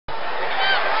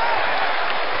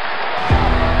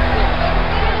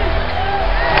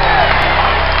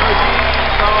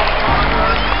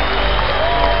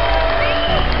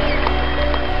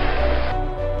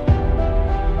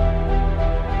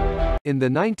In the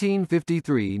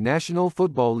 1953 National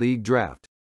Football League draft,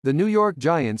 the New York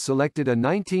Giants selected a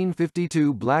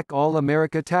 1952 black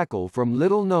All-America tackle from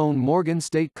little-known Morgan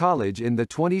State College in the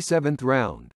 27th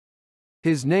round.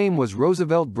 His name was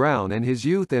Roosevelt Brown, and his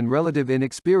youth and relative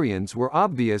inexperience were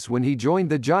obvious when he joined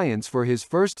the Giants for his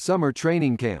first summer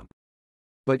training camp.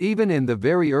 But even in the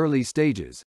very early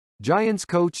stages, Giants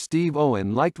coach Steve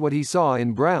Owen liked what he saw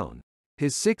in Brown: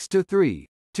 his 6'3",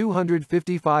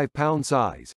 255-pound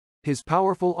size, his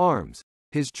powerful arms,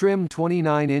 his trim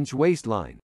 29-inch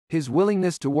waistline, his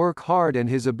willingness to work hard, and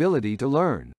his ability to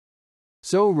learn.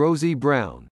 So Rosie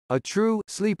Brown, a true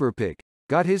sleeper pick,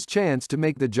 got his chance to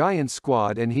make the Giants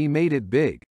squad, and he made it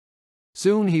big.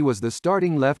 Soon he was the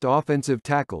starting left offensive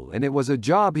tackle, and it was a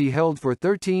job he held for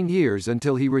 13 years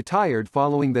until he retired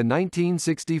following the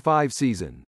 1965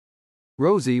 season.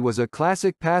 Rosie was a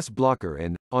classic pass blocker,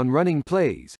 and, on running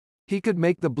plays, he could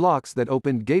make the blocks that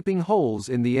opened gaping holes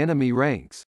in the enemy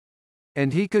ranks.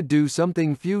 And he could do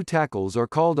something few tackles are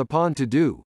called upon to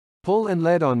do: pull and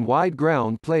lead on wide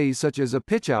ground plays such as a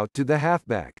pitch-out to the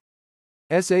halfback.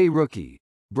 As a rookie,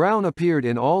 Brown appeared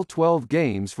in all 12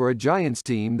 games for a Giants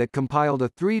team that compiled a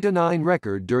 3-9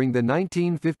 record during the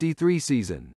 1953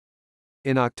 season.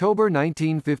 In October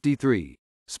 1953,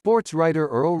 sports writer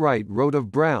Earl Wright wrote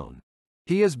of Brown,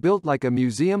 "He is built like a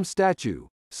museum statue,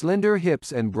 slender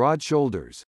hips and broad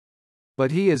shoulders.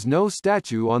 But he is no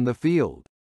statue on the field."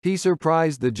 He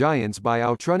surprised the Giants by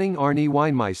outrunning Arnie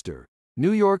Weinmeister,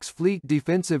 New York's fleet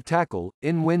defensive tackle,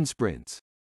 in wind sprints.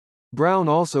 Brown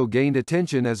also gained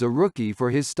attention as a rookie for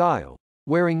his style,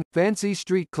 wearing fancy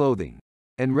street clothing,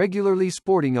 and regularly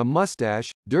sporting a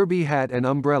mustache, derby hat, and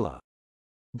umbrella.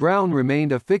 Brown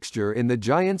remained a fixture in the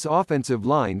Giants' offensive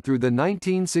line through the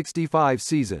 1965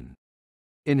 season.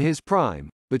 In his prime,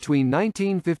 between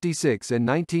 1956 and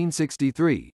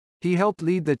 1963, he helped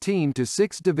lead the team to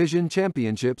 6 division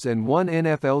championships and 1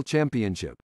 NFL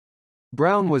championship.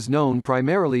 Brown was known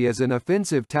primarily as an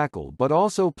offensive tackle, but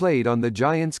also played on the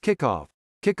Giants'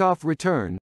 kickoff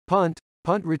return, punt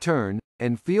return,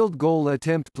 and field goal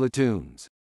attempt platoons.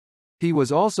 He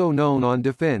was also known on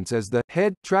defense as the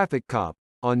head traffic cop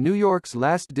on New York's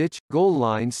last-ditch goal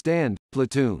line stand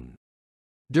platoon.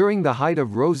 During the height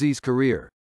of Rosie's career,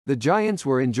 the Giants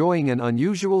were enjoying an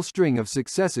unusual string of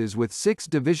successes with 6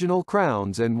 divisional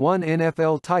crowns and 1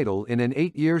 NFL title in an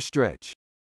 8-year stretch.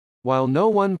 While no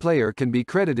one player can be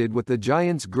credited with the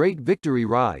Giants' great victory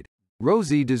ride,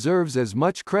 Rosie deserves as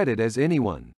much credit as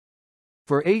anyone.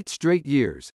 For 8 straight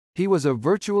years, he was a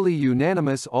virtually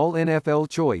unanimous All-NFL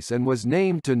choice and was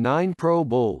named to 9 Pro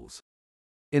Bowls.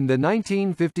 In the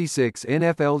 1956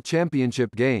 NFL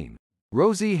championship game,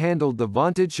 Rosie handled the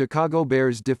vaunted Chicago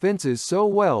Bears defenses so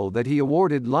well that he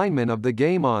awarded lineman of the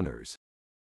game honors.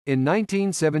 In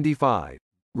 1975,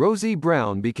 Rosie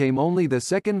Brown became only the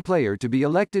second player to be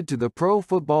elected to the Pro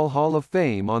Football Hall of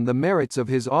Fame on the merits of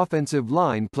his offensive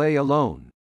line play alone.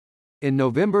 In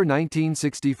November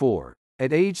 1964,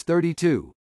 at age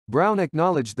 32, Brown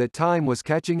acknowledged that time was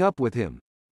catching up with him.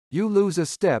 "You lose a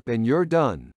step and you're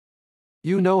done.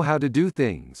 You know how to do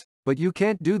things, but you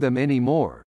can't do them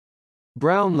anymore."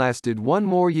 Brown lasted 1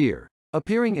 more year,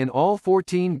 appearing in all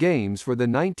 14 games for the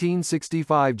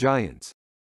 1965 Giants.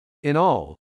 In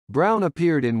all, Brown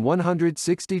appeared in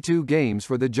 162 games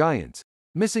for the Giants,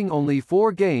 missing only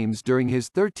 4 games during his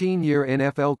 13-year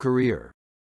NFL career.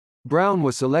 Brown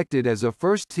was selected as a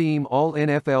first-team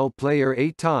All-NFL player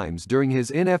 8 times during his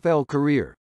NFL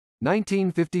career: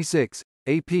 1956,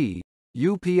 AP,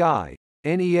 UPI,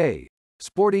 NEA,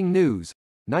 Sporting News;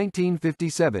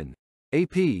 1957,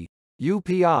 AP,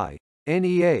 UPI,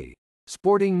 NEA,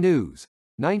 Sporting News;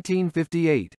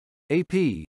 1958,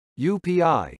 AP,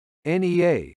 UPI,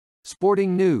 NEA,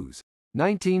 Sporting News;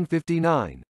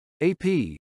 1959,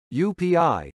 AP,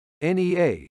 UPI,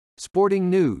 NEA, Sporting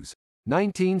News;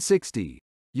 1960,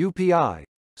 UPI,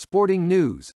 Sporting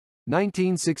News;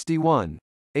 1961,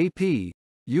 AP,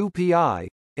 UPI,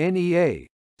 NEA,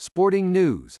 Sporting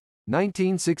News;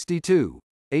 1962,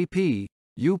 AP,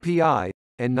 UPI,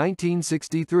 and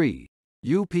 1963,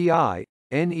 UPI,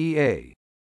 NEA.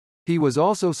 He was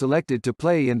also selected to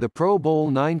play in the Pro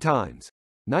Bowl 9 times: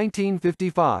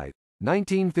 1955,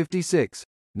 1956,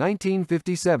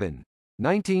 1957,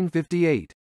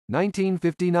 1958,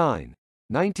 1959,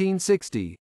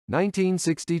 1960,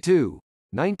 1962,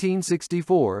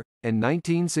 1964, and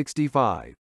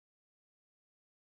 1965.